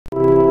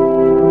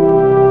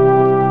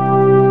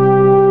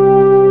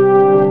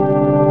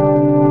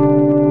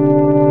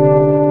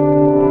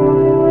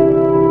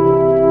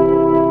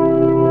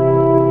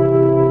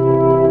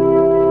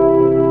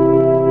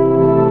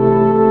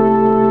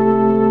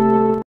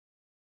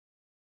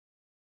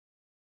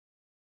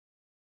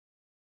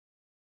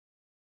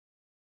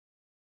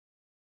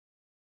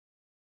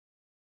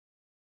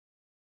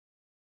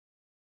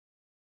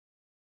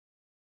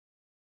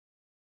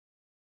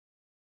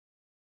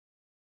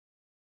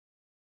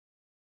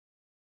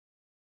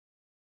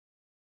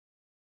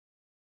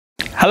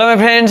Hello my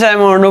friends I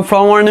am Arnab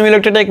from ARNAB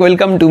electro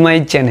welcome to my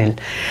channel.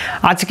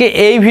 आज के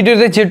এই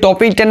ভিডিওতে যে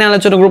টপিকটা নিয়ে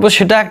আলোচনা করব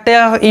সেটা একটা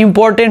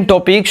ইম্পর্টেন্ট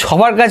টপিক,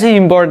 সবার কাছে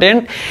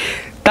ইম্পর্টেন্ট।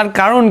 তার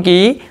কারণ কি,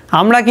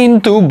 আমরা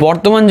কিন্তু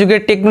বর্তমান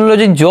যুগের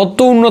টেকনোলজি যত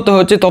উন্নত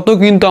হচ্ছে তত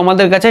কিন্তু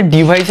আমাদের কাছে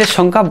ডিভাইসের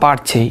সংখ্যা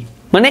বাড়ছেই,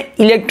 মানে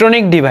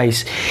ইলেকট্রনিক ডিভাইস।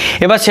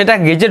 এবার সেটা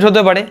গেজেট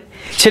হতে পারে,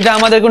 সেটা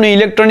আমাদের কোনো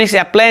ইলেকট্রনিক্স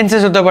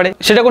অ্যাপ্লায়েন্সেস হতে পারে,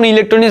 সেটা কোনো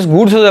ইলেকট্রনিক্স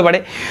গুডস হতে পারে,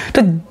 তো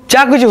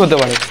যা কিছু হতে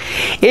পারে।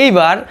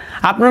 এইবার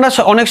আপনারা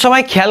অনেক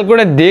সময় খেয়াল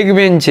করে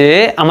দেখবেন যে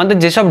আমাদের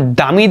যেসব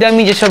দামি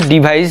দামি যেসব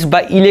ডিভাইস বা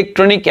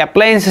ইলেকট্রনিক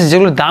অ্যাপ্লায়েন্সেস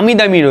যেগুলো দামি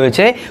দামি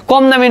রয়েছে,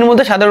 কম দামের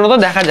মধ্যে সাধারণত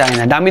দেখা যায়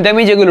না। দামি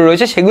দামি যেগুলো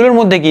রয়েছে সেগুলোর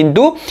মধ্যে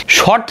কিন্তু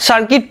শর্ট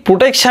সার্কিট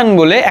প্রোটেকশন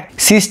বলে এক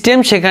সিস্টেম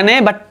সেখানে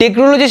বা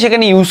টেকনোলজি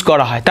সেখানে ইউজ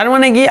করা হয়। তার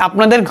মানে কি,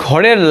 আপনাদের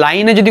ঘরের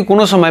লাইনে যদি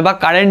কোনো সময় বা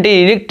কারেন্টের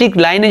ইলেকট্রিক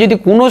লাইনে যদি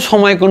কোনো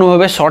সময়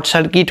কোনোভাবে শর্ট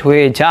সার্কিট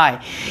হয়ে যায়,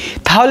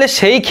 তাহলে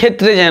সেই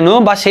ক্ষেত্রে যেন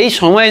বা সেই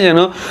সময়ে যেন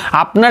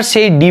আপনার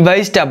সেই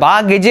ডিভাইসটা বা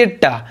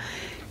গেজেটটা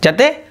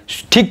যাতে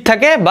ঠিক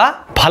থাকে বা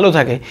ভালো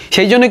থাকে,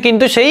 সেই জন্য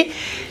কিন্তু সেই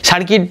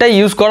সার্কিটটা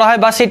ইউজ করা হয়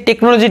বা সেই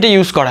টেকনোলজিটা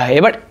ইউজ করা হয়।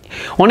 এবার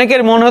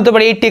অনেকের মনে হতে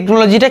পারে এই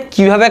টেকনোলজিটা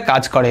কিভাবে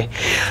কাজ করে।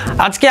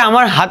 আজকে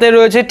আমার হাতে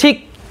রয়েছে ঠিক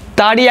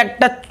তারই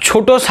একটা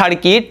ছোট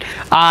সার্কিট,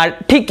 আর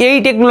ঠিক এই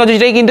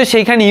টেকনোলজিটাই কিন্তু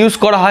সেইখানে ইউজ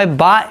করা হয়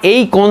বা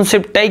এই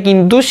কনসেপ্টটাই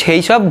কিন্তু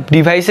সেই সব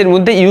ডিভাইসের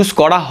মধ্যে ইউজ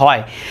করা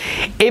হয়।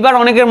 এবার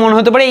অনেকের মনে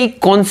হতে পারে এই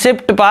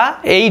কনসেপ্ট বা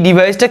এই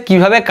ডিভাইসটা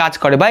কিভাবে কাজ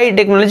করে বা এই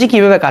টেকনোলজি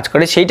কিভাবে কাজ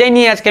করে, সেইটাই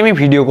নিয়ে আজকে আমি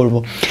ভিডিও করব।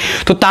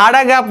 তো তার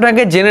আগে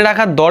আপনাকে জেনে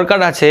রাখার দরকার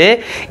আছে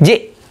যে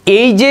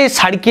এই যে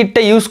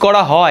সার্কিটটা ইউজ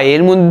করা হয়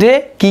এর মধ্যে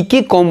কি কি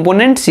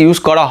কম্পোনেন্টস ইউজ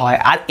করা হয়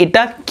আর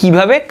এটা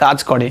কিভাবে কাজ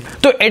করে।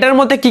 তো এটার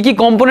মধ্যে কি কি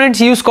কম্পোনেন্টস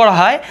ইউজ করা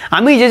হয়,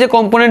 আমি যে যে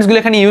কম্পোনেন্টসগুলো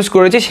এখানে ইউজ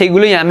করেছি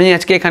সেইগুলোই আমি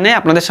আজকে এখানে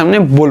আপনাদের সামনে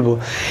বলবো।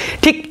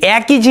 ঠিক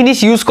একই জিনিস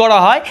ইউজ করা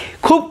হয়,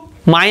 খুব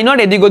মাইনর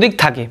এদিক ওদিক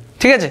থাকে,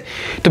 ঠিক আছে।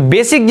 তো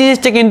বেসিক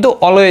জিনিসটা কিন্তু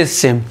অলওয়েজ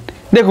সেম।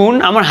 দেখুন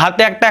আমার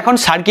হাতে একটা এখন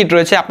সার্কিট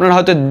রয়েছে, আপনারা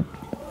হয়তো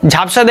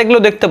ঝাপসা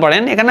দেখলেও দেখতে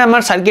পারেন। এখানে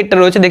আমার সার্কিটটা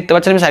রয়েছে, দেখতে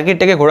পাচ্ছেন আমি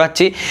সার্কিটটাকে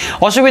ঘোরাচ্ছি,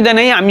 অসুবিধা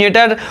নেই। আমি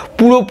এটার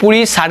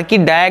পুরোপুরি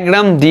সার্কিট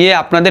ডায়াগ্রাম দিয়ে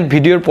আপনাদের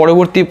ভিডিওর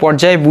পরবর্তী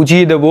পর্যায়ে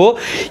বুঝিয়ে দেবো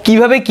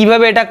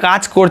কিভাবে এটা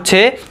কাজ করছে।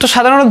 তো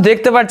সাধারণত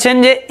দেখতে পাচ্ছেন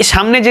যে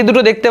সামনে যে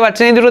দুটো দেখতে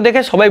পাচ্ছেন, এই দুটো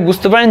দেখে সবাই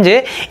বুঝতে পারেন যে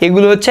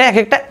এগুলো হচ্ছে এক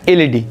একটা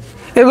এলইডি।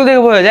 এগুলো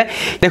দেখে বোঝা যায়।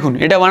 দেখুন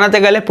এটা বানাতে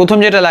গেলে প্রথম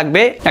যেটা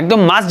লাগবে, একদম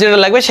মাস্ট যেটা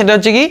লাগবে সেটা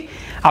হচ্ছে কি,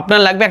 আপনার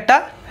লাগবে একটা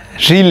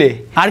রিলে।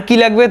 আর কি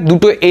লাগবে,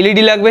 দুটো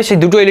এলইডি লাগবে। সেই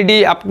দুটো এলইডি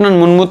আপনার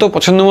মন মতো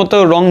পছন্দ মতো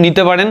রং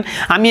নিতে পারেন।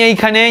 আমি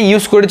এইখানে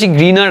ইউজ করেছি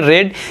green R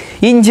red.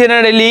 In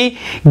generally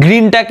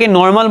গ্রিনটাকে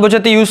normal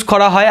বোঝাতে ইউজ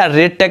করা হয়, আর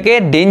রেডটাকে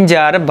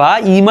ডেঞ্জার বা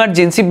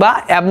ইমার্জেন্সি বা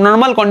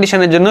অ্যাবনর্মাল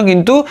কন্ডিশনের জন্য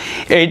কিন্তু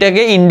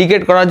এইটাকে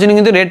ইন্ডিকেট করার জন্য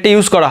কিন্তু রেডটা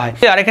ইউজ করা হয়।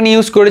 আর এখানে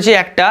ইউজ করেছি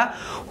একটা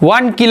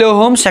 1 কিলো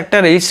ওহমস একটা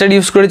রেজিস্টার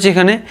ইউজ করেছি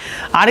এখানে।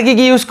 আর কি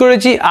কি ইউজ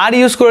করেছি, আর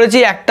ইউজ করেছি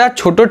একটা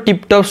ছোট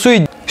টিপটপ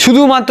সুইচ।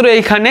 শুধুমাত্র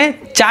এইখানে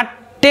চারটে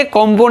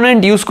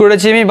কম্পোনেন্ট ইউজ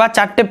করেছি আমি, বা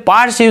চারটে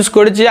পার্টস ইউজ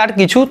করেছি, আর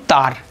কিছু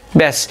তার,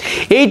 ব্যাস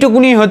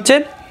এইটুকুনি হচ্ছে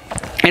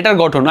এটার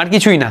গঠন, আর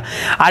কিছুই না।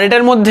 আর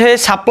এটার মধ্যে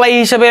সাপ্লাই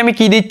হিসাবে আমি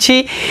কি দিচ্ছি,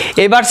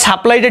 এবার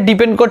সাপ্লাইটা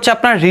ডিপেন্ড করছে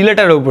আপনার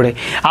রিলেটার উপরে।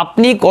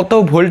 আপনি কত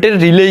ভোল্টের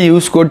রিলে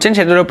ইউজ করছেন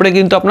সেটার উপরে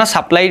কিন্তু আপনার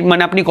সাপ্লাই,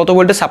 মানে আপনি কত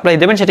ভোল্টের সাপ্লাই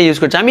দেবেন সেটা ইউজ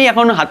করছে। আমি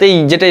এখন হাতে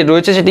যেটা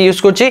রয়েছে সেটা ইউজ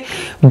করছি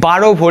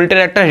 12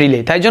 ভোল্টের একটা রিলে,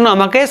 তাই জন্য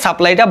আমাকে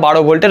সাপ্লাইটা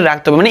 12 ভোল্টের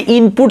রাখতে হবে, মানে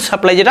ইনপুট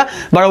সাপ্লাই যেটা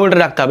 12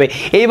 ভোল্টের রাখতে হবে।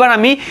 এইবার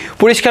আমি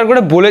পরিষ্কার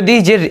করে বলে দিই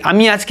যে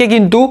আমি আজকে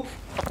কিন্তু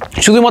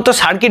শুধুমাত্র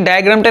সার্কিট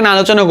ডায়াগ্রামটা নিয়ে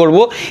আলোচনা করব।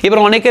 এবার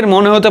অনেকের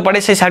মনে হতে পারে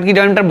সেই সার্কিট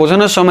ডায়াগ্রামটা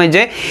বোঝানোর সময়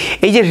যে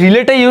এই যে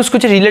রিলেটা ইউজ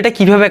করছে, রিলেটা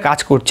কিভাবে কাজ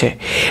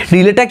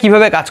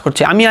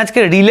করছে, আমি আজকে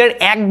রিলের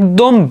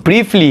একদম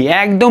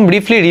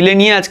ব্রিফলি রিলে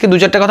নিয়ে আজকে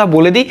 2-4টা কথা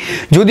বলে দিই।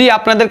 যদি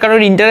আপনাদের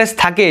কারোর ইন্টারেস্ট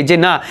থাকে যে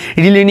না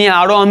রিলে নিয়ে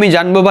আরও আমি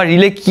জানবো বা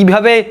রিলে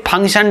কিভাবে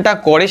ফাংশনটা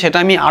করে সেটা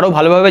আমি আরও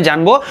ভালোভাবে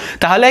জানবো,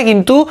 তাহলে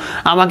কিন্তু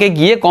আমাকে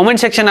গিয়ে কমেন্ট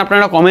সেকশনে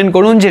আপনারা কমেন্ট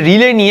করুন যে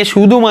রিলে নিয়ে,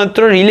 শুধুমাত্র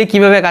রিলে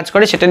কিভাবে কাজ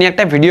করে সেটা নিয়ে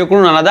একটা ভিডিও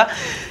করুন আলাদা।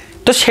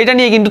 তো সেটা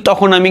নিয়ে কিন্তু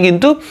তখন আমি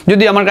কিন্তু,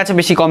 যদি আমার কাছে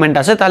বেশি কমেন্ট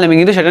আসে তাহলে আমি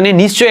কিন্তু সেটা নিয়ে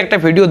নিশ্চয়ই একটা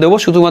ভিডিও দেবো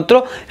শুধুমাত্র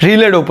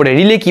রিলের ওপরে,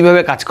 রিলে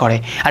কিভাবে কাজ করে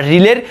আর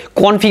রিলের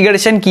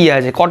কনফিগারেশন কি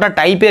আছে, কটা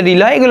টাইপের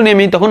রিলে হয়, এগুলো নিয়ে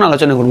আমি তখন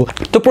আলোচনা করব।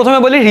 তো প্রথমে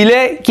বলি রিলে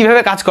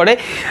কিভাবে কাজ করে।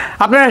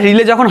 আপনারা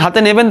রিলে যখন হাতে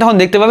নেবেন তখন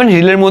দেখতে পাবেন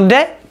রিলের মধ্যে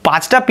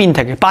 5টা পিন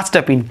থাকে, 5টা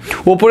পিন।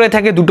 ওপরে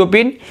থাকে 2টো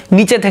পিন,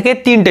 নিচে থাকে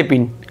 3টে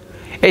পিন।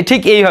 এই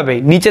ঠিক এইভাবে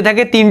নিচে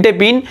থাকে 3টে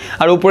পিন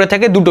আর উপরে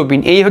থাকে 2টো পিন।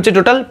 এই হচ্ছে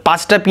টোটাল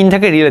 5টা পিন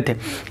থাকে রিলেতে।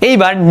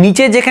 এইবার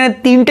নিচে যেখানে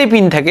 3টে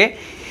পিন থাকে,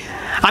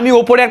 আমি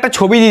ওপরে একটা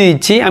ছবি দিয়ে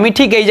দিচ্ছি, আমি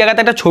ঠিক এই জায়গাতে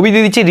একটা ছবি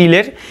দিয়ে দিচ্ছি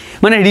রিলের,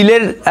 মানে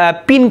রিলের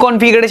পিন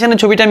কনফিগারেশনের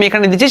ছবিটা আমি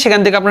এখানে দিচ্ছি। সেখান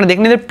থেকে আপনারা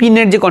দেখে নিন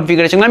পিনের যে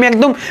কনফিগারেশন, আমি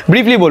একদম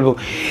ব্রিফলি বলবো।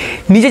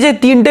 নিচে যে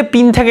 3টে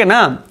পিন থাকে না,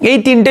 এই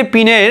 3টে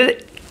পিনের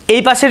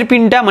এই পাশের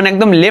পিনটা, মানে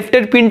একদম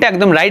লেফটের পিনটা,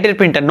 একদম রাইটের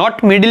পিনটা, নট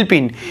মিডিল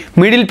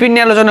পিন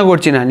নিয়ে আলোচনা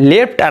করছি না,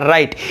 লেফট আর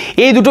রাইট,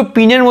 এই দুটো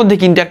পিনের মধ্যে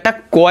কিন্তু একটা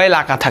কয়েল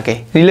আঁকা থাকে।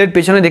 রিলের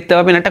পেছনে দেখতে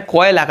পাবেন একটা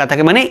কয়েল আঁকা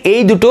থাকে, মানে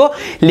এই দুটো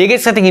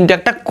লেগের সাথে কিন্তু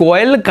একটা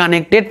কয়েল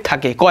কানেক্টেড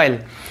থাকে, কয়েল,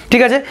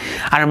 ঠিক আছে।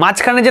 আর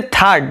মাঝখানে যে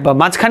থার্ড বা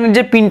মাঝখানের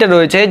যে পিনটা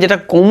রয়েছে, যেটা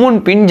কমন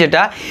পিন,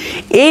 যেটা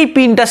এই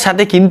পিনটার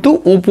সাথে কিন্তু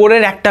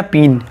উপরের একটা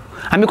পিন,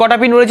 আমি কটা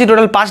পিন বলেছি?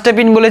 টোটাল 5টা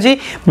পিন বলেছি।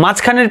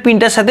 মাঝখানের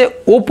পিনটার সাথে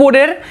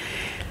ওপরের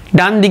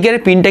ডান দিকের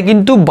পিনটা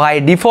কিন্তু বাই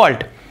ডিফল্ট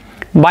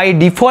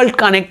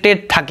কানেক্টেড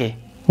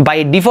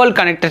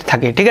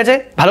থাকে, ঠিক আছে,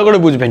 ভালো করে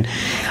বুঝবেন।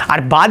 আর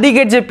বাঁ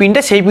দিকের যে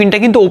পিনটা সেই পিনটা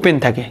কিন্তু ওপেন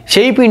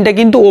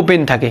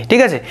থাকে,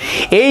 ঠিক আছে।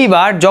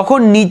 এইবার যখন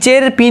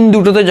নিচের পিন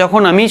দুটোতে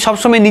যখন আমি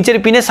সবসময় নিচের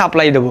পিনে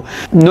সাপ্লাই দেবো,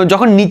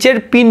 যখন নিচের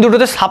পিন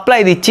দুটোতে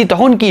সাপ্লাই দিচ্ছি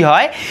তখন কি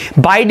হয়,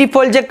 বাই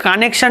ডিফল্ট যে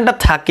কানেকশানটা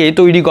থাকে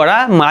তৈরি করা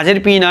মাঝের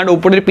পিন আর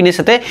ওপরের পিনের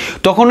সাথে,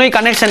 তখন ওই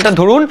কানেকশানটা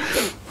ধরুন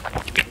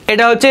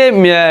এটা হচ্ছে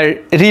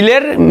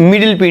রিলের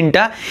মিডিল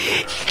পিনটা,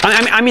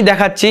 আমি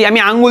দেখাচ্ছি, আমি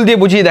আঙ্গুল দিয়ে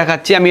বুঝিয়ে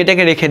দেখাচ্ছি, আমি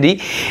এটাকে রেখে দিই।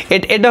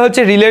 এটা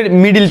হচ্ছে রিলের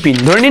মিডিল পিন,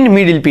 ধরে নিন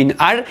মিডিল পিন।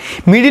 আর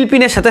মিডিল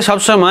পিনের সাথে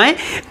সবসময়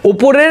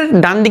ওপরের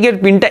ডান দিকের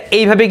পিনটা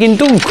এইভাবে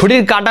কিন্তু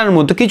ঘড়ির কাঁটার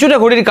মতো, কিছুটা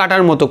ঘড়ির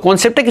কাঁটার মতো,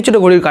 কনসেপ্টটা কিছুটা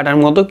ঘড়ির কাঁটার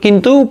মতো,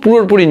 কিন্তু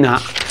পুরোপুরি না,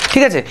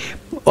 ঠিক আছে।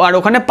 আর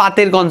ওখানে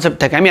পাতের কনসেপ্ট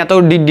থাকে, আমি এত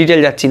ডিটেল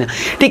যাচ্ছি না।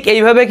 ঠিক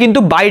এইভাবে কিন্তু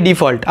বাই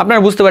ডিফল্ট, আপনারা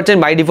বুঝতে পারছেন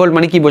বাই ডিফল্ট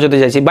মানে কি বোঝাতে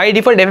চাইছি। বাই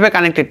ডিফল্ট এভাবে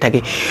কানেক্টেড থাকে।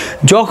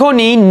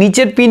 যখনই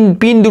নিচের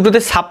পিন দুটোতে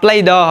সাপ্লাই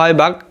দেওয়া হয়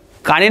বা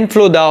কারেন্ট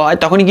ফ্লো দেওয়া হয়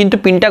তখনই কিন্তু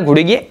পিনটা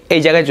ঘুরে গিয়ে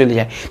এই জায়গায় চলে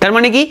যায়। তার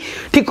মানে কি,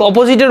 ঠিক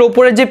অপোজিটের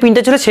ওপরের যে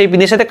পিনটা ছিল সেই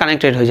পিনের সাথে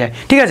কানেক্টেড হয়ে যায়,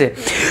 ঠিক আছে।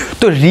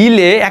 তো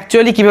রিলে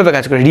অ্যাকচুয়ালি কীভাবে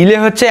কাজ করে? রিলে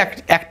হচ্ছে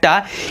একটা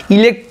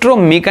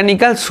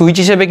ইলেকট্রোমেকানিক্যাল সুইচ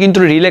হিসেবে কিন্তু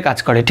রিলে কাজ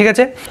করে, ঠিক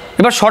আছে।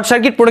 এবার শর্ট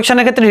সার্কিট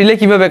প্রোটেকশনের ক্ষেত্রে রিলে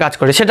কীভাবে কাজ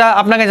করে সেটা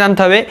আপনাকে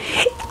জানতে হবে।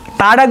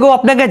 তার আগেও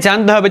আপনাকে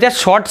জানতে হবে যে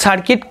শর্ট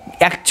সার্কিট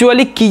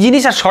অ্যাকচুয়ালি কী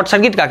জিনিস আর শর্ট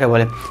সার্কিট কাকে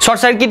বলে। শর্ট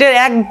সার্কিটের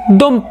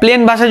একদম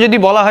প্লেন ভাষায় যদি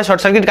বলা হয়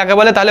শর্ট সার্কিট কাকে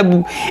বলে, তাহলে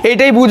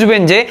এইটাই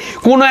বুঝবেন যে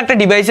কোনো একটা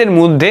ডিভাইসের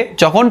মধ্যে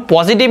যখন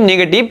পজিটিভ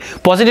নেগেটিভ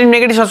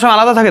সবসময়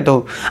আলাদা থাকে। তো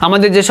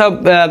আমাদের যেসব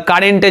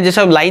কারেন্টের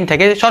যেসব লাইন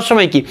থাকে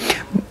সবসময় কি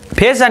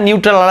ফেজ আর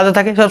নিউট্রাল আলাদা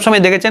থাকে,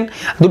 সবসময় দেখেছেন।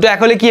 দুটো এক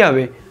হলে কী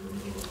হবে?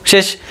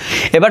 শেষ।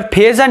 এবার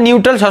ফেজ আর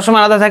নিউট্রাল সবসময়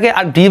আলাদা থাকে,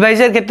 আর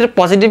ডিভাইসের ক্ষেত্রে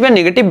পজিটিভ আর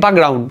নেগেটিভ বা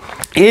গ্রাউন্ড।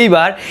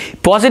 এইবার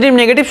পজিটিভ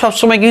নেগেটিভ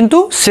সবসময় কিন্তু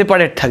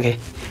সেপারেট থাকে,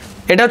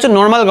 এটা হচ্ছে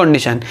নর্মাল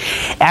কন্ডিশন।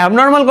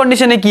 অ্যাবনর্মাল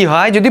কন্ডিশনে কি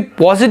হয়, যদি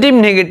পজিটিভ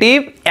নেগেটিভ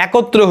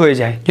একত্র হয়ে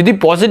যায়, যদি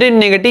পজিটিভ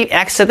নেগেটিভ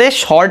একসাথে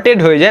শর্টেড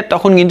হয়ে যায়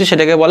তখন কিন্তু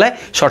সেটাকে বলা হয়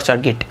শর্ট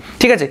সার্কিট,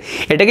 ঠিক আছে।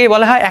 এটাকেই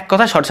বলা হয় এক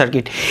কথা শর্ট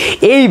সার্কিট।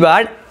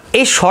 এইবার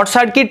এই শর্ট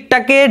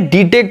সার্কিটটাকে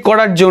ডিটেক্ট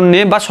করার জন্যে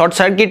বা শর্ট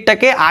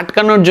সার্কিটটাকে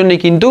আটকানোর জন্য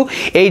কিন্তু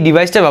এই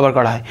ডিভাইসটা ব্যবহার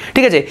করা হয়,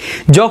 ঠিক আছে।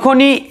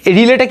 যখনই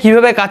রিলেটা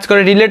কীভাবে কাজ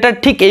করে, রিলেটা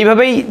ঠিক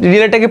এইভাবেই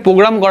রিলেটাকে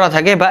প্রোগ্রাম করা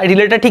থাকে বা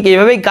রিলেটা ঠিক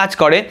এইভাবেই কাজ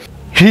করে।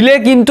 রিলে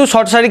কিন্তু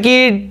শর্ট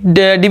সার্কিট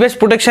ডিভাইস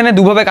প্রোটেকশনে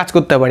দুভাবে কাজ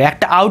করতে পারে,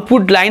 একটা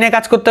আউটপুট লাইনে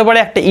কাজ করতে পারে,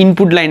 একটা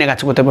ইনপুট লাইনে কাজ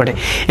করতে পারে।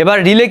 এবার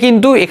রিলে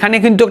কিন্তু এখানে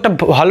কিন্তু একটা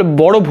ভালো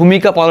বড়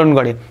ভূমিকা পালন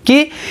করে। কি,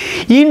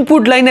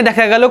 ইনপুট লাইনে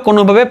দেখা গেল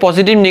কোনোভাবে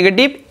পজিটিভ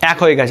নেগেটিভ এক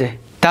হয়ে গেছে,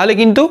 তাহলে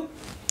কিন্তু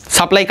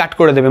সাপ্লাই কাট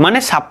করে দেবে, মানে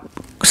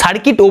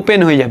সার্কিট ওপেন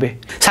হয়ে যাবে।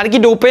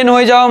 সার্কিট ওপেন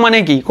হয়ে যাওয়া মানে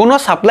কি, কোনো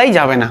সাপ্লাই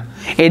যাবে না,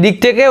 এদিক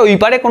থেকে ওই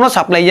পারে কোনো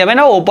সাপ্লাই যাবে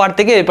না, ওপার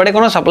থেকে এপারে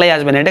কোনো সাপ্লাই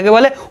আসবে না, এটাকে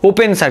বলে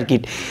ওপেন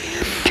সার্কিট।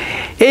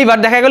 এইবার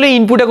দেখা গেল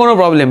ইনপুটে কোনো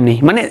প্রবলেম নেই,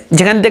 মানে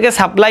যেখান থেকে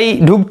সাপ্লাই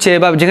ঢুকছে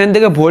বা যেখান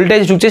থেকে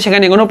ভোল্টেজ ঢুকছে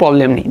সেখানে কোনো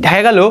প্রবলেম নেই।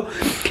 দেখা গেল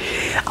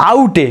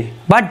আউটে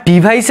বা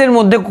ডিভাইসের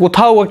মধ্যে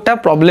কোথাও একটা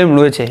প্রবলেম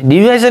রয়েছে,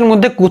 ডিভাইসের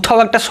মধ্যে কোথাও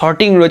একটা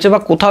শর্টিং রয়েছে বা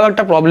কোথাও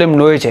একটা প্রবলেম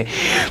রয়েছে,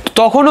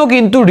 তখনও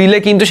কিন্তু রিলে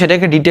কিন্তু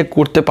সেটাকে ডিটেক্ট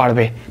করতে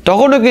পারবে,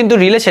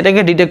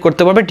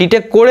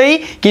 ডিটেক্ট করেই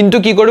কিন্তু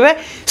কি করবে,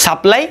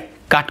 সাপ্লাই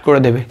কাট করে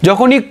দেবে।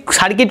 যখনই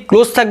সার্কিট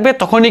ক্লোজ থাকবে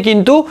তখনই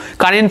কিন্তু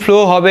কারেন্ট ফ্লো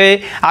হবে,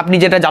 আপনি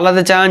যেটা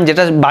জ্বালাতে চান,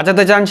 যেটা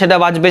বাজাতে চান সেটা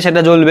বাজবে,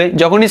 সেটা জ্বলবে।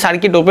 যখনই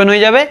সার্কিট ওপেন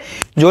হয়ে যাবে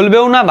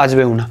জ্বলবেও না,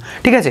 বাজবেও না,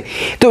 ঠিক আছে।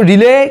 তো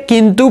রিলে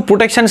কিন্তু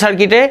প্রোটেকশন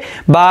সার্কিটে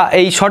বা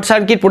এই শর্ট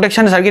সার্কিট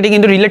প্রোটেকশন সার্কিটে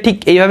কিন্তু রিলে ঠিক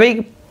এইভাবেই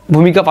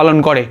ভূমিকা পালন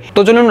করে। তো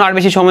চলুন আর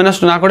বেশি সময়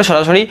নষ্ট না করে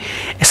সরাসরি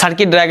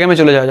সার্কিট ডায়াগ্রামে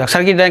চলে যাওয়া যাক।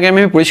 সার্কিট ডায়াগ্রামে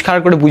আমি পরিষ্কার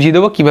করে বুঝিয়ে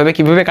দেবো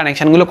কিভাবে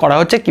কানেকশনগুলো করা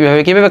হচ্ছে,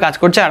 কিভাবে কাজ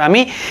করছে, আর আমি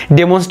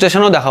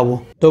ডেমনস্ট্রেশনও দেখাবো।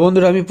 তো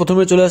বন্ধুরা, আমি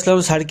প্রথমে চলে আসলাম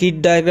সার্কিট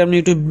ডায়াগ্রাম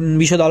নিয়ে একটু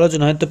বিশদ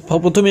আলোচনা হয়। তো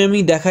প্রথমে আমি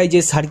দেখাই যে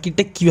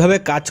সার্কিটটা কিভাবে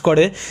কাজ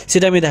করে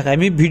সেটা আমি দেখাই।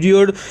 আমি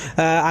ভিডিওর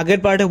আগের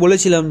পার্টে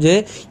বলেছিলাম যে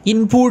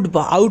ইনপুট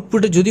বা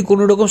আউটপুটে যদি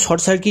কোনো রকম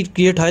শর্ট সার্কিট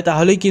ক্রিয়েট হয়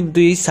তাহলেই কিন্তু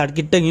এই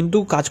সার্কিটটা কিন্তু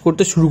কাজ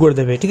করতে শুরু করে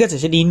দেবে, ঠিক আছে।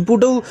 সেটা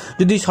ইনপুটেও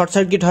যদি শর্ট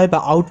সার্কিট হয় বা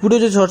আউটপুটেও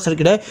যদি শর্ট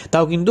সার্কিট হয়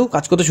তাও কিন্তু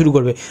কাজ করতে শুরু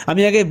করবে।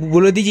 আমি আগে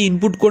বলে দিই যে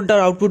ইনপুট কোনটা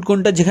আর আউটপুট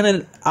কোনটা। যেখানে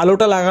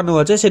আলোটা লাগানো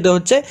আছে সেটা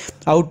হচ্ছে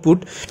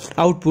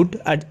আউটপুট,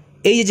 আর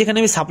এই যে যেখানে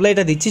আমি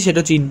সাপ্লাইটা দিচ্ছি সেটা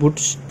হচ্ছে ইনপুট।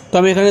 তো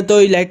আমি এখানে তো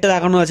এই লাইটটা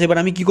লাগানো আছে, এবার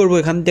আমি কি করব,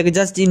 এখান থেকে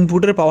জাস্ট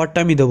ইনপুটের পাওয়ারটা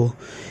আমি দেবো।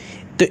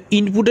 তো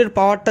ইনপুটের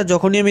পাওয়ারটা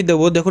যখনই আমি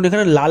দেবো, দেখুন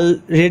এখানে লাল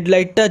রেড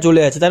লাইটটা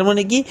জ্বলে আছে, তার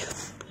মানে কি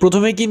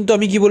প্রথমে কিন্তু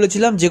আমি কি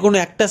বলেছিলাম যে কোনো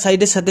একটা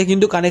সাইডের সাথে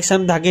কিন্তু কানেকশান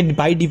থাকে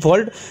বাই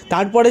ডিফল্ট,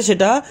 তারপরে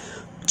সেটা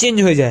চেঞ্জ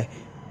হয়ে যায়।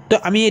 তো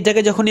আমি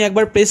এটাকে যখনই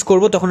একবার প্রেস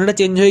করব তখন এটা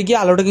চেঞ্জ হয়ে গিয়ে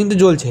আলোটা কিন্তু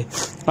জ্বলছে।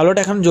 আলোটা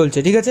এখন জ্বলছে,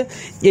 ঠিক আছে।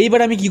 এইবার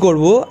আমি কি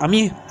করব, আমি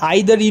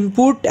আইদার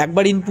ইনপুট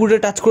একবার ইনপুটে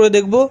টাচ করে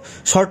দেখব,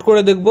 শর্ট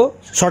করে দেখব,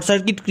 শর্ট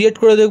সার্কিট ক্রিয়েট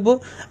করে দেখব,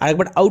 আর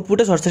একবার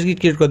আউটপুটে শর্ট সার্কিট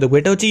ক্রিয়েট করে দেখবো।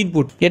 এটা হচ্ছে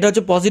ইনপুট, এটা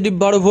হচ্ছে পজিটিভ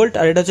 12 ভোল্ট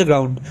আর এটা হচ্ছে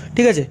গ্রাউন্ড,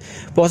 ঠিক আছে।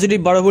 পজিটিভ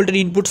 12 ভোল্টের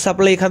ইনপুট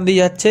সাপ্লাই এখান দিয়ে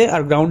যাচ্ছে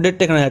আর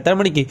গ্রাউন্ডেরটা এখানে যাচ্ছে। তার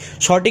মানে কি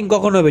শর্টিং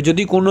কখন হবে,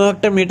 যদি কোনো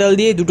একটা মেটাল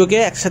দিয়ে দুটোকে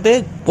একসাথে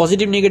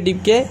পজিটিভ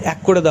নেগেটিভকে এক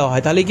করে দেওয়া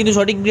হয়, তাহলে কিন্তু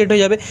শর্টিং ক্রিয়েট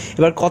হয়ে যাবে।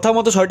 এবার কথা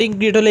মতো শর্টিং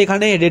ক্রিয়েট হলে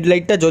এখানে রেড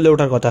লাইটটা জ্বলে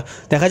ওঠার কথা,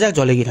 দেখা যাক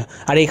জ্বলে কিনা,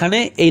 আর এখানে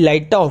এই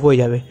লাইটটা অফ হয়ে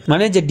যাবে,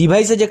 মানে যে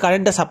ডিভাইসে যে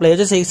কারেন্টটা সাপ্লাই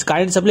হচ্ছে সেই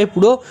কারেন্ট সাপ্লাই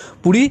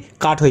পুরোপুরি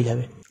কাট হয়ে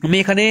যাবে। আমি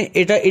এখানে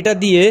এটা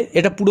দিয়ে,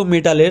 এটা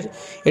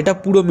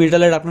পুরো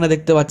মেটালের আপনারা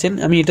দেখতে পাচ্ছেন,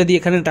 আমি এটা দিয়ে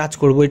এখানে টাচ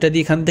করব, এটা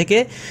দিয়ে এখান থেকে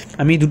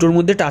আমি দুটোর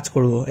মধ্যে টাচ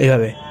করব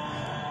এইভাবে।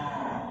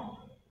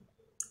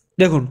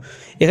 দেখুন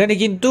এখানে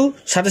কিন্তু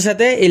সাথে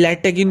সাথে এই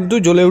লাইটটা কিন্তু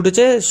জ্বলে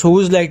উঠেছে,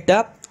 সবুজ লাইটটা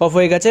অফ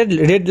হয়ে গেছে,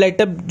 রেড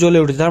লাইটটা জ্বলে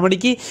উঠেছে, তার মানে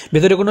কি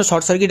ভেতরে কোনো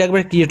শর্ট সার্কিট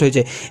একবার ক্রিয়েট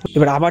হয়েছে।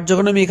 এবার আবার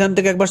যখন আমি এখান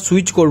থেকে একবার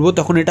সুইচ করব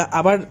তখন এটা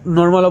আবার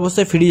নর্মাল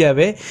অবস্থায় ফিরে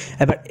যাবে।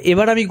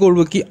 এবার আমি করব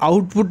কি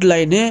আউটপুট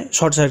লাইনে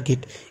শর্ট সার্কিট।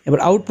 এবার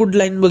আউটপুট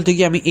লাইন বলতে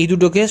কি আমি এই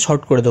দুটোকে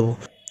শর্ট করে দেবো।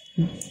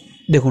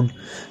 দেখুন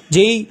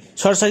যেই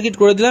শর্ট সার্কিট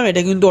করে দিলাম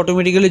এটা কিন্তু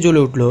অটোমেটিক্যালি জ্বলে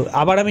উঠলো।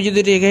 আবার আমি যদি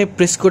এটাকে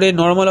প্রেস করে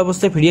নর্মাল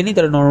অবস্থায় ফিরিয়ে নিই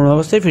তাহলে নর্মাল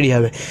অবস্থায় ফিরে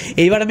যাবে।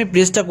 এইবার আমি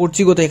প্রেসটা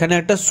করছি কোথায়, এখানে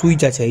একটা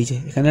সুইচ আছে, এই যে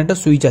এখানে একটা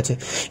সুইচ আছে।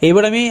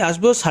 এইবার আমি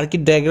আসবো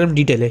সার্কিট ডায়াগ্রাম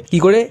ডিটেলে কি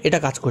করে এটা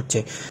কাজ করছে।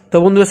 তো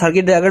বন্ধুরা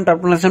সার্কিট ডায়াগ্রামটা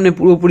আপনার সামনে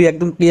পুরোপুরি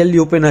একদম ক্লিয়ারলি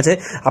ওপেন আছে,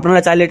 আপনারা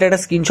চাইলে এটা একটা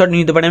স্ক্রিনশট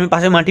নিতে পারেন। আমি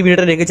পাশে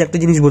মাল্টিমিটার রেখেছি একটা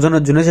জিনিস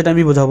বোঝানোর জন্য, সেটা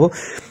আমি বোঝাবো।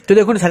 তো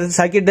দেখুন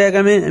সার্কিট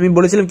ডায়াগ্রামে আমি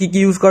বলেছিলাম কি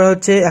ইউজ করা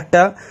হচ্ছে,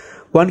 একটা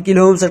 1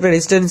 কিলো ওহমস একটা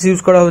রেজিস্ট্যান্স ইউজ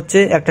করা হচ্ছে,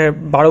 একটা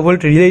 12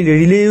 ভোল্ট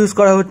রিলে ইউজ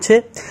করা হচ্ছে,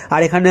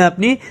 আর এখানে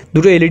আপনি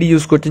দুটো এলইডি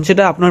ইউজ করছেন,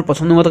 সেটা আপনার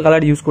পছন্দ মতো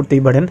কালার ইউজ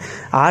করতেই পারেন,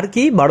 আর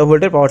কি 12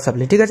 ভোল্টের পাওয়ার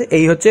সাপ্লাই, ঠিক আছে।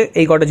 এই হচ্ছে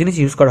এই কটা জিনিস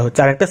ইউজ করা হচ্ছে,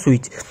 আর একটা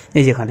সুইচ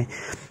এই যেখানে।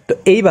 তো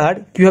এইবার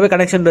কিভাবে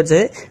কানেকশন রয়েছে,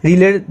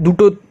 রিলের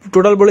দুটো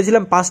টোটাল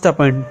বলেছিলাম 5টা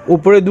পয়েন্ট,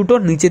 উপরে দুটো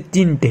নিচে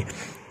 3টে,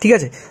 ঠিক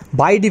আছে।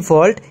 বাই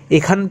ডিফল্ট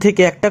এখান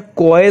থেকে একটা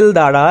কয়েল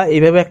দ্বারা,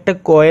 এইভাবে একটা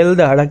কয়েল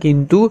দ্বারা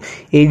কিন্তু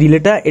এই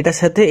রিলেটা এটার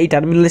সাথে এই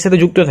টার্মিনালের সাথে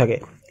যুক্ত থাকে।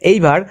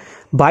 এইবার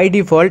বাই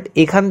ডিফল্ট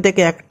এখান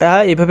থেকে একটা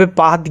এভাবে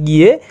পাথ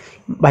গিয়ে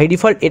বাই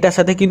ডিফল্ট এটার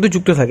সাথে কিন্তু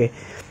যুক্ত থাকে,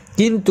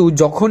 কিন্তু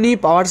যখনই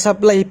পাওয়ার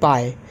সাপ্লাই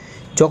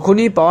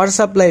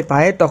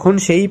পায় তখন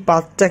সেই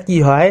পাথটা কি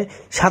হয়,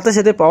 সাথে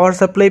সাথে পাওয়ার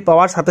সাপ্লাই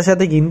পাওয়ার সাথে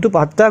সাথে কিন্তু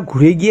পাথটা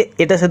ঘুরে গিয়ে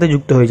এটার সাথে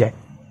যুক্ত হয়ে যায়।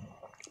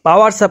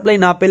 পাওয়ার সাপ্লাই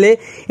না পেলে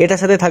এটার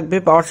সাথে থাকবে,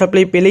 পাওয়ার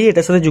সাপ্লাই পেলেই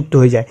এটার সাথে যুক্ত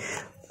হয়ে যায়,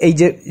 এই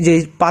যে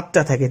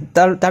পাতটা থাকে।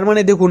 তার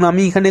মানে দেখুন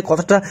আমি এখানে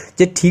কথাটা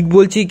যে ঠিক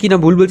বলছি কি না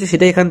ভুল বলছি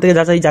সেটা এখান থেকে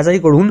যাচাই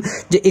করুন।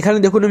 যে এখানে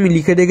দেখুন আমি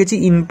লিখে রেখেছি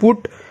ইনপুট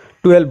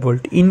 12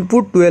 ভোল্ট,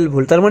 ইনপুট 12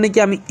 ভোল্ট, তার মানে কি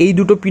আমি এই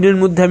দুটো পিনের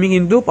মধ্যে আমি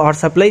কিন্তু পাওয়ার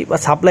সাপ্লাই বা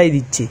সাপ্লাই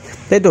দিচ্ছি,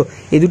 তাই তো।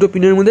 এই দুটো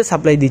পিনের মধ্যে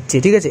সাপ্লাই দিচ্ছি,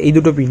 ঠিক আছে, এই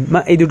দুটো পিন বা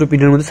এই দুটো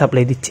পিনের মধ্যে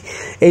সাপ্লাই দিচ্ছি।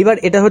 এইবার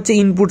এটা হচ্ছে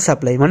ইনপুট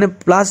সাপ্লাই, মানে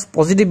প্লাস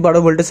পজিটিভ 12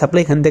 ভোল্টের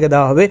সাপ্লাই এখান থেকে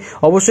দেওয়া হবে।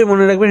 অবশ্যই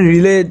মনে রাখবেন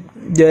রিলে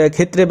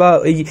ক্ষেত্রে বা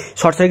এই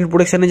শর্ট সার্কিট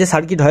প্রোটেকশনে যে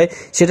সার্কিট হয়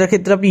সেটার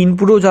ক্ষেত্রে আপনি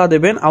ইনপুটেও যা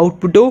দেবেন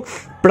আউটপুটেও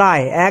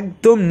প্রায়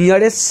একদম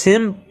নিয়ারেস্ট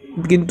সেম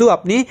কিন্তু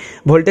আপনি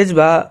ভোল্টেজ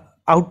বা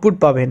আউটপুট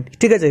পাবেন,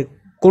 ঠিক আছে।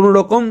 কোনো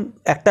রকম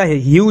একটা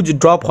হিউজ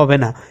ড্রপ হবে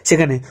না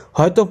সেখানে,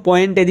 হয়তো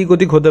পয়েন্ট এদিক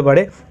ওদিক হতে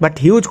পারে, বাট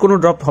হিউজ কোনো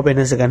ড্রপ হবে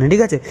না সেখানে,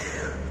 ঠিক আছে।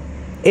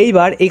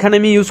 এইবার এখানে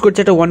আমি ইউজ করছি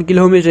একটা 1 কিলো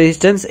ওহমের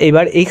রেজিস্ট্যান্স।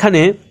 এইবার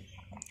এইখানে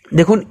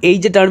দেখুন এই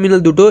যে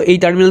টার্মিনাল দুটো, এই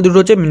টার্মিনাল দুটো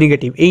হচ্ছে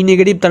নেগেটিভ, এই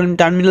নেগেটিভ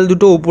টার্মিনাল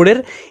দুটো উপরের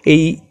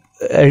এই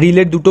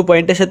রিলের দুটো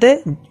পয়েন্টের সাথে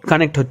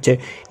কানেক্ট হচ্ছে,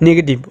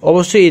 নেগেটিভ,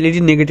 অবশ্যই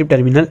এলইডির নেগেটিভ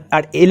টার্মিনাল।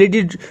 আর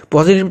এলইডির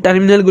পজিটিভ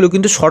টার্মিনালগুলো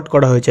কিন্তু শর্ট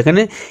করা হয়েছে,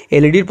 এখানে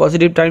এলইডির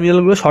পজিটিভ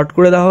টার্মিনালগুলো শর্ট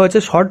করে দেওয়া হয়েছে।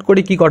 শর্ট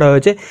করে কি করা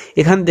হয়েছে,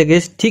 এখান থেকে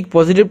ঠিক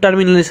পজিটিভ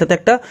টার্মিনালের সাথে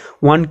একটা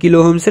 1 কিলো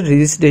ওহমসের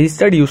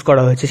রেজিস্টার ইউজ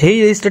করা হয়েছে। সেই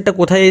রেজিস্টারটা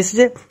কোথায়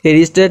এসেছে, এই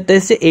রেজিস্টারটা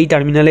এসে এই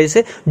টার্মিনালে এসে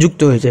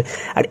যুক্ত হয়েছে,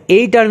 আর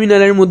এই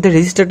টার্মিনালের মধ্যে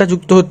রেজিস্টারটা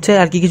যুক্ত হচ্ছে।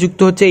 আর কি যুক্ত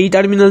হচ্ছে, এই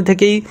টার্মিনাল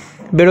থেকেই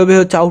বেরোবে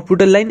হচ্ছে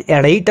আউটপুটের লাইন,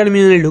 আর এই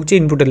টার্মিনালে ঢুকছে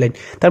ইনপুটের লাইন।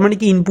 তার মানে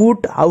কি ইনপুট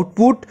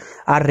আউটপুট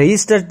আর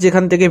রেজিস্টার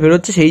যেখান থেকে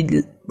বেরোচ্ছে সেই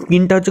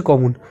পিনটা হচ্ছে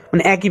কমন,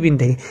 মানে একই পিন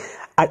থেকে।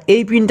 আর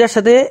এই পিনটার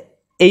সাথে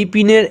এই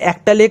পিনের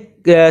একটা লেগ,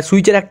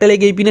 সুইচের একটা লেগ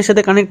এই পিনের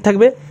সাথে কানেক্ট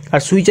থাকবে, আর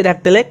সুইচের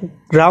একটা লেগ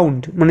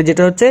গ্রাউন্ড মানে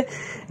যেটা হচ্ছে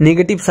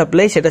নেগেটিভ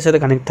সাপ্লাই সেটার সাথে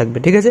কানেক্ট থাকবে,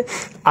 ঠিক আছে।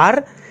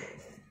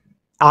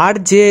 আর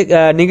যে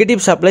নেগেটিভ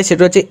সাপ্লাই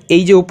সেটা হচ্ছে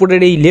এই যে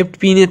উপরের এই লেফট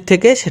পিনের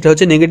থেকে, সেটা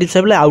হচ্ছে নেগেটিভ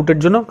সাপ্লাই আউটের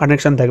জন্য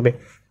কানেকশন থাকবে।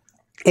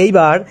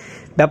 এইবার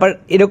ব্যাপার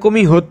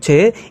এরকমই হচ্ছে,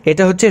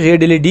 এটা হচ্ছে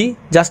রেড এলইডি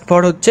জাস্ট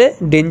ফর হচ্ছে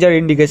ডেঞ্জার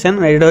ইন্ডিকেশন,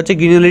 আর এটা হচ্ছে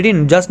গ্রিন এলইডি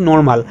জাস্ট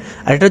নর্মাল,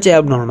 আর এটা হচ্ছে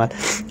অ্যাবনর্মাল।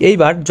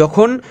 এইবার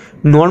যখন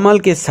নর্মাল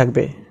কেস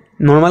থাকবে,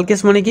 নর্মাল কেস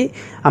মানে কি,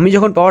 আমি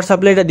যখন পাওয়ার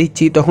সাপ্লাইটা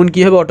দিচ্ছি তখন কী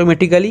হবে,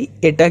 অটোমেটিক্যালি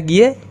এটা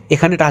গিয়ে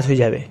এখানে টাচ হয়ে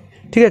যাবে,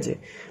 ঠিক আছে,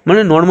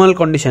 মানে নর্মাল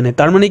কন্ডিশনে।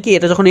 তার মানে কি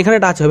এটা যখন এখানে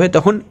টাচ হবে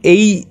তখন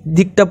এই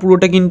দিকটা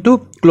পুরোটা কিন্তু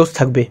ক্লোজ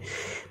থাকবে,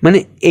 মানে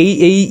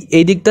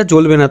এই দিকটা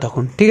জ্বলবে না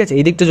তখন, ঠিক আছে,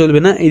 এই দিকটা জ্বলবে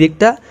না, এই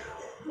দিকটা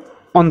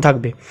অন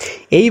থাকবে।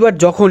 এইবার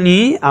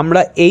যখনই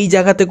আমরা এই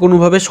জায়গাতে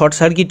কোনোভাবে শর্ট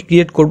সার্কিট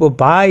ক্রিয়েট করব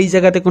বা এই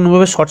জায়গাতে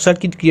কোনোভাবে শর্ট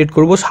সার্কিট ক্রিয়েট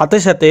করব, সাথে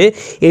সাথে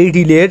এই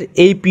রিলের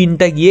এই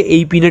পিনটা গিয়ে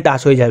এই পিনে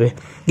টাচ হয়ে যাবে,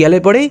 গেলে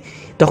পরেই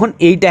তখন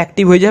এইটা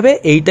অ্যাক্টিভ হয়ে যাবে,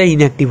 এইটা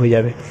ইনঅ্যাক্টিভ হয়ে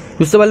যাবে।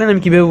 বুঝতে পারলেন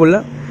আমি কীভাবে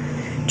বললাম?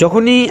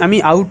 যখনই আমি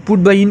আউটপুট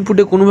বা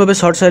ইনপুটে কোনোভাবে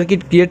শর্ট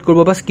সার্কিট ক্রিয়েট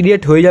করবো বা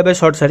ক্রিয়েট হয়ে যাবে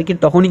শর্ট সার্কিট,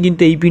 তখনই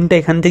কিন্তু এই পিনটা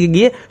এখান থেকে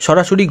গিয়ে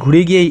সরাসরি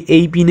ঘুরে গিয়ে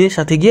এই পিনের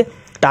সাথে গিয়ে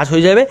টাচ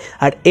হয়ে যাবে,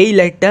 আর এই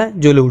লাইটটা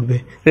জ্বলে উঠবে,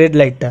 রেড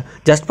লাইটটা,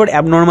 জাস্ট ফর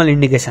অ্যাবনর্মাল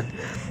ইন্ডিকেশান।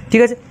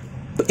 ঠিক আছে,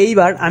 তো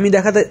এইবার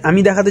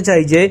আমি দেখাতে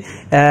চাই যে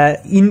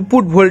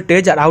ইনপুট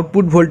ভোল্টেজ আর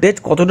আউটপুট ভোল্টেজ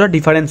কতটা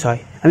ডিফারেন্স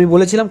হয়। আমি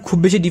বলেছিলাম খুব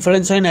বেশি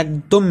ডিফারেন্স হয় না,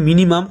 একদম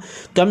মিনিমাম।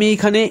 তো আমি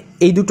এইখানে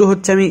এই দুটো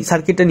হচ্ছে, আমি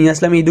সার্কিটটা নিয়ে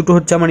আসলাম, এই দুটো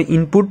হচ্ছে আমার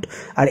ইনপুট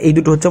আর এই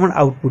দুটো হচ্ছে আমার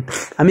আউটপুট।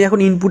 আমি এখন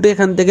ইনপুটে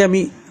এখান থেকে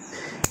আমি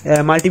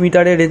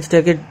মাল্টিমিটারের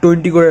রেঞ্জটাকে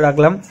 20 করে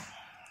রাখলাম,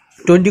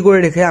 20 করে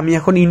রেখে আমি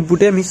এখন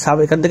ইনপুটে আমি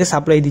এখান থেকে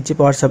সাপ্লাই দিচ্ছি,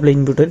 পাওয়ার সাপ্লাই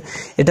ইনপুটের।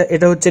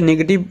 এটা হচ্ছে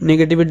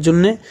নেগেটিভের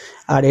জন্য,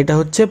 আর এটা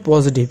হচ্ছে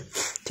পজিটিভ।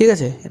 ঠিক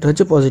আছে, এটা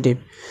হচ্ছে পজিটিভ।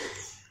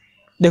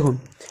 দেখুন,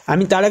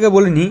 আমি তার আগে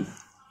বলে নিই,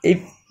 এই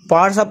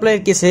পাওয়ার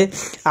সাপ্লাইয়ের কেসে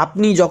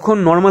আপনি যখন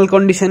নর্মাল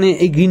কন্ডিশনে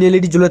এই গ্রিন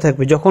এলইডি জ্বলে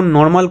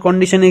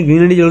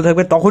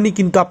থাকবে, তখনই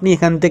কিন্তু আপনি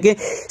এখান থেকে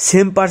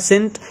সেম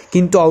পার্সেন্ট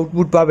কিন্তু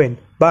আউটপুট পাবেন।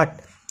 বাট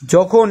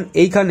যখন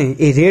এইখানে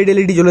এই রেড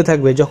এলইডি জ্বলে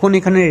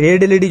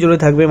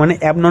থাকবে, মানে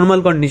অ্যাবনর্মাল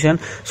কন্ডিশন,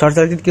 শর্ট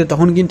সার্কিট,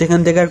 তখন কিন্তু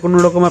এখান থেকে আর কোনো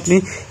রকম আপনি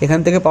এখান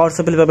থেকে পাওয়ার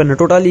সাপ্লাই পাবেন না,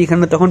 টোটালি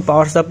এখানে তখন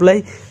পাওয়ার সাপ্লাই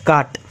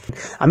কাট।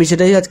 আমি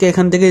সেটাই আজকে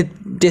এখান থেকে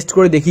টেস্ট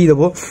করে দেখিয়ে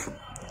দেবো।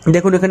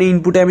 দেখুন, এখানে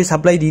ইনপুটে আমি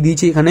সাপ্লাই দিয়ে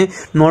দিয়েছি, এখানে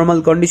নর্মাল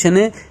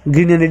কন্ডিশনে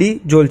গ্রিন এলইডি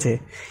জ্বলছে।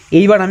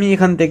 এইবার আমি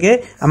এখান থেকে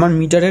আমার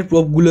মিটারের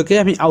প্রোবগুলোকে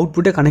আমি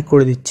আউটপুটে কানেক্ট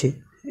করে দিচ্ছি।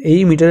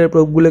 এই মিটারের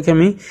প্রোবগুলোকে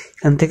আমি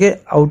এখান থেকে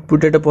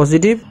আউটপুটে, এটা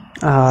পজিটিভ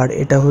আর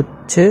এটা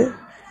হচ্ছে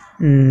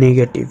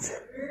নেগেটিভ,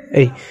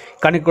 এই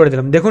কানেক্ট করে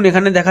দিলাম। দেখুন,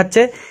 এখানে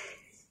দেখাচ্ছে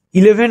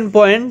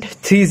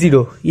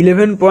 11.30,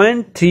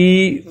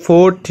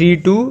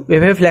 11.3432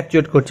 এভাবে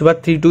ফ্ল্যাকচুয়েট করছে, বা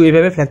 32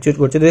 এভাবে ফ্ল্যাকচুয়েট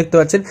করছে, দেখতে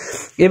পাচ্ছেন।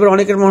 এবার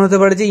অনেকের মনে হতে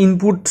পারে যে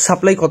ইনপুট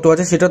সাপ্লাই কত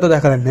আছে সেটা তো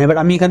দেখালেন না। এবার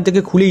আমি এখান থেকে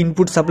খুলে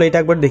ইনপুট সাপ্লাইটা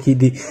একবার দেখিয়ে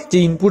দিই যে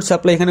ইনপুট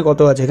সাপ্লাই এখানে কত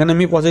আছে। এখানে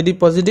আমি পজিটিভ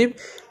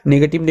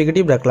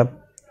নেগেটিভ রাখলাম।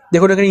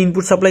 দেখুন, এখানে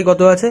ইনপুট সাপ্লাই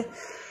কত আছে,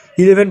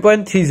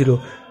 11.30,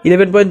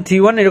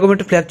 11.31 এরকম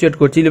একটা ফ্ল্যাকচুয়েট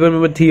করছে,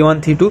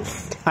 11.3132।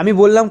 আমি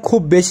বললাম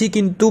খুব বেশি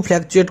কিন্তু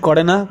ফ্ল্যাকচুয়েট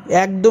করে না,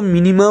 একদম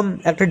মিনিমাম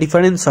একটা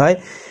ডিফারেন্স হয়।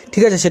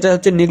 ঠিক আছে, সেটা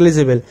হচ্ছে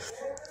নেগলিজেবল।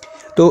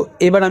 তো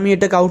এবার আমি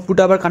এটাকে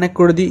আউটপুটে আবার কানেক্ট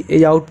করে দিই।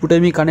 এই আউটপুটে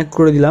আমি কানেক্ট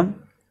করে দিলাম।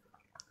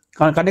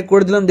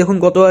 দেখুন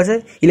কত আছে,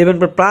 11,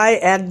 প্রায়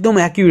একদম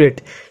অ্যাকিউরেট।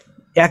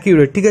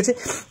 ঠিক আছে,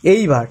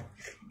 এইবার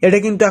এটা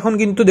কিন্তু এখন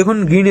কিন্তু দেখুন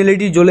গ্রিন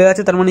এলইডি জ্বলে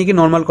আছে, তার মানে কি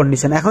নর্মাল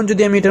কন্ডিশন। এখন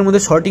যদি আমি এটার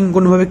মধ্যে শর্টিং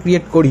কোনোভাবে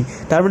ক্রিয়েট করি,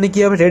 তার মানে কি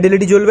হবে, রেড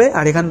এলইডি জ্বলবে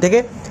আর এখান থেকে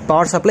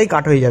পাওয়ার সাপ্লাই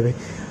কাট হয়ে যাবে,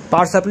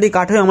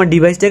 আমার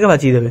ডিভাইসটাকে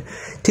বাঁচিয়ে দেবে।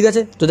 ঠিক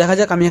আছে, তো দেখা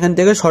যাক, আমি এখান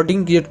থেকে শর্টিং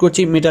ক্রিয়েট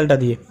করছি মেটালটা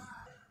দিয়ে।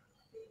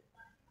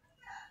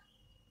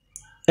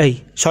 এই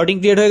শর্টিং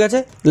ক্রিয়েট হয়ে গেছে,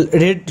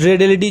 রেড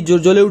এলইডি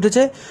জ্বলে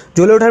উঠেছে।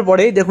 জ্বলে ওঠার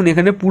পরেই দেখুন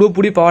এখানে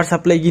পুরোপুরি পাওয়ার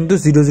সাপ্লাই কিন্তু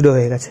 0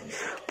 হয়ে গেছে,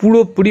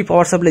 পুরোপুরি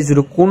পাওয়ার সাপ্লাই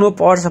 0, কোনো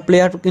পাওয়ার সাপ্লাই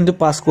আর কিন্তু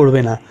পাস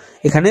করবে না।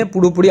 এখানে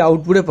পুরোপুরি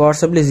আউটপুটে পাওয়ার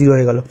সাপ্লাই 0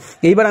 হয়ে গেল।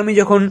 এইবার আমি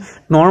যখন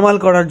নর্মাল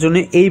করার জন্য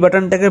এই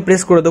বাটনটাকে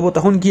প্রেস করে দেবো,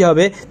 তখন কি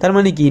হবে, তার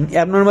মানে কি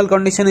অ্যাবনর্মাল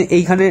কন্ডিশনে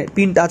এইখানে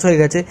পিন টাচ হয়ে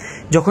গেছে।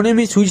 যখন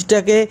আমি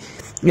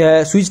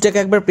সুইচটাকে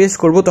একবার প্রেস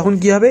করব, তখন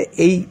কি হবে,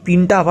 এই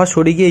পিনটা আবার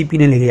সরে গিয়ে এই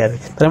পিনে লেগে যাবে,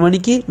 তার মানে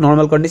কি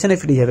নর্মাল কন্ডিশনে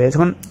ফিরে যাবে।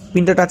 যখন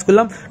পিনটা টাচ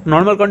করলাম,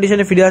 নর্মাল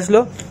কন্ডিশনে ফিরে আসলো,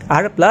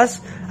 আর প্লাস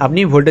আপনি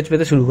ভোল্টেজ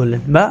পেতে শুরু করলেন,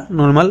 বা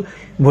নর্মাল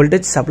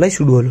ভোল্টেজ সাপ্লাই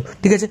শুরু হলো।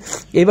 ঠিক আছে,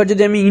 এবার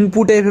যদি আমি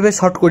ইনপুটে এভাবে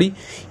শর্ট করি,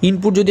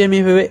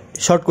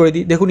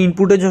 দিই, দেখুন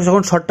ইনপুটে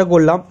যখন শর্টটা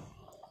করলাম,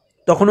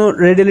 তখনও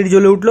রেড এলইডি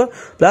জ্বলে উঠলো,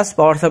 প্লাস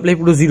পাওয়ার সাপ্লাই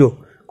পুরো 0,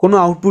 কোনো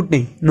আউটপুট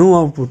নেই, নো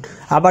আউটপুট।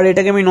 আবার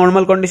এটাকে আমি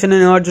নর্মাল কন্ডিশনে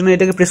নেওয়ার জন্য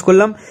এটাকে প্রেস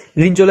করলাম,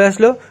 গ্রিন চলে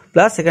আসলো,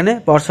 প্লাস এখানে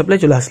পাওয়ার সাপ্লাই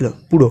চলে আসলো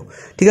পুরো।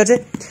 ঠিক আছে,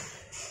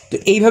 তো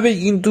এইভাবেই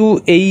কিন্তু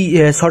এই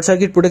শর্ট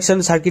সার্কিট প্রোটেকশন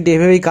সার্কিট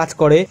এইভাবেই কাজ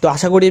করে। তো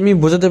আশা করি আমি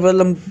বোঝাতে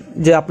পারলাম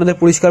যে আপনাদের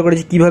পরিষ্কার করে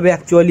যে কীভাবে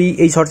অ্যাকচুয়ালি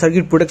এই শর্ট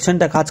সার্কিট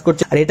প্রোটেকশনটা কাজ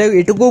করছে। আর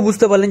এটুকুও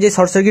বুঝতে পারলেন যে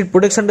শর্ট সার্কিট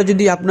প্রোটেকশনটা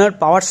যদি আপনার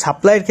পাওয়ার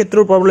সাপ্লাইয়ের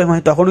ক্ষেত্রেও প্রবলেম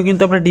হয়, তখনও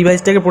কিন্তু আপনার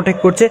ডিভাইসটাকে প্রোটেক্ট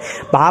করছে,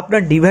 বা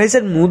আপনার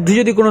ডিভাইসের মধ্যে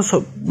যদি কোনো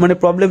মানে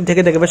প্রবলেম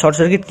থেকে থাকে বা শর্ট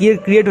সার্কিট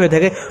ক্রিয়েট হয়ে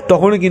থাকে,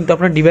 তখনও কিন্তু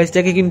আপনার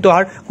ডিভাইসটাকে কিন্তু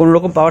আর কোনো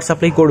রকম পাওয়ার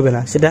সাপ্লাই করবে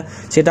না।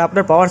 সেটা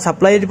আপনার পাওয়ার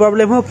সাপ্লাইয়ের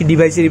প্রবলেম হোক কি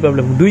ডিভাইসেরই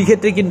প্রবলেম হোক, দুই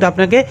ক্ষেত্রে কিন্তু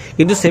আপনাকে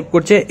কিন্তু সেভ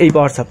করছে এই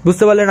পাওয়ার সাপ্লাই।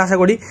 বুঝতে পারলেন আশা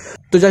করি।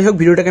 তো যাই হোক,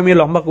 ভিডিওটাকে আমি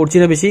লম্বা করছি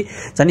না বেশি,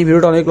 জানি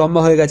ভিডিওটা অনেক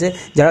লম্বা হয়ে গেছে।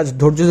 যারা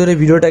ধৈর্য ধরে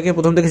ভিডিওটাকে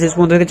প্রথম থেকে শেষ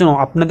পর্যন্ত দেখেছেন,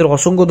 আপনাদের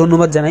অসংখ্য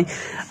ধন্যবাদ জানাই।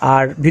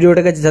 আর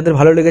ভিডিওটাকে যাদের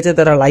ভালো লেগেছে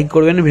তারা লাইক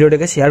করবেন,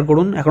 ভিডিওটাকে শেয়ার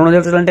করুন। এখনও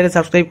যারা চ্যানেলটাকে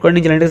সাবস্ক্রাইব করেনি,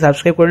 চ্যানেলটাকে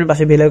সাবস্ক্রাইব করেন,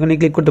 পাশে বেল আইকনে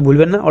ক্লিক করতে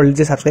ভুলবেন না। অলরেডি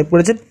যে সাবস্ক্রাইব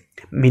করেছেন,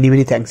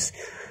 মেনি থ্যাঙ্কস।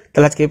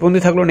 তাহলে আজকে এই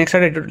পর্যন্ত থাকলো, নেক্সট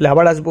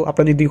আবার আসবো।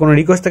 আপনার যদি কোনো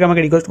রিকোয়েস্ট থাকে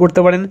আমাকে রিকোয়েস্ট করতে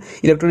পারেন,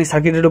 ইলেকট্রনিক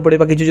সার্কিটের উপরে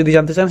বা কিছু যদি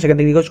জানতে চান সেখান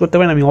থেকে রিকোয়েস্ট করতে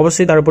পারেন, আমি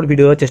অবশ্যই তার উপর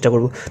ভিডিও দেওয়ার চেষ্টা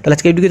করবো। তাহলে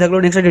আজকে এইটুকুই থাকলো,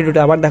 নেক্সট ভিডিওতে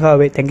আবার দেখা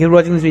হবে। Thank you for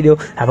watching this video,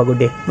 have a good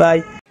day, by.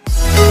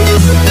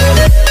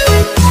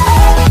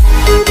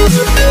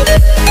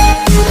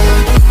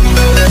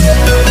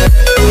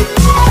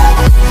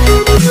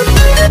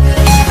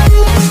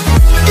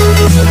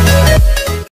 We'll be right back.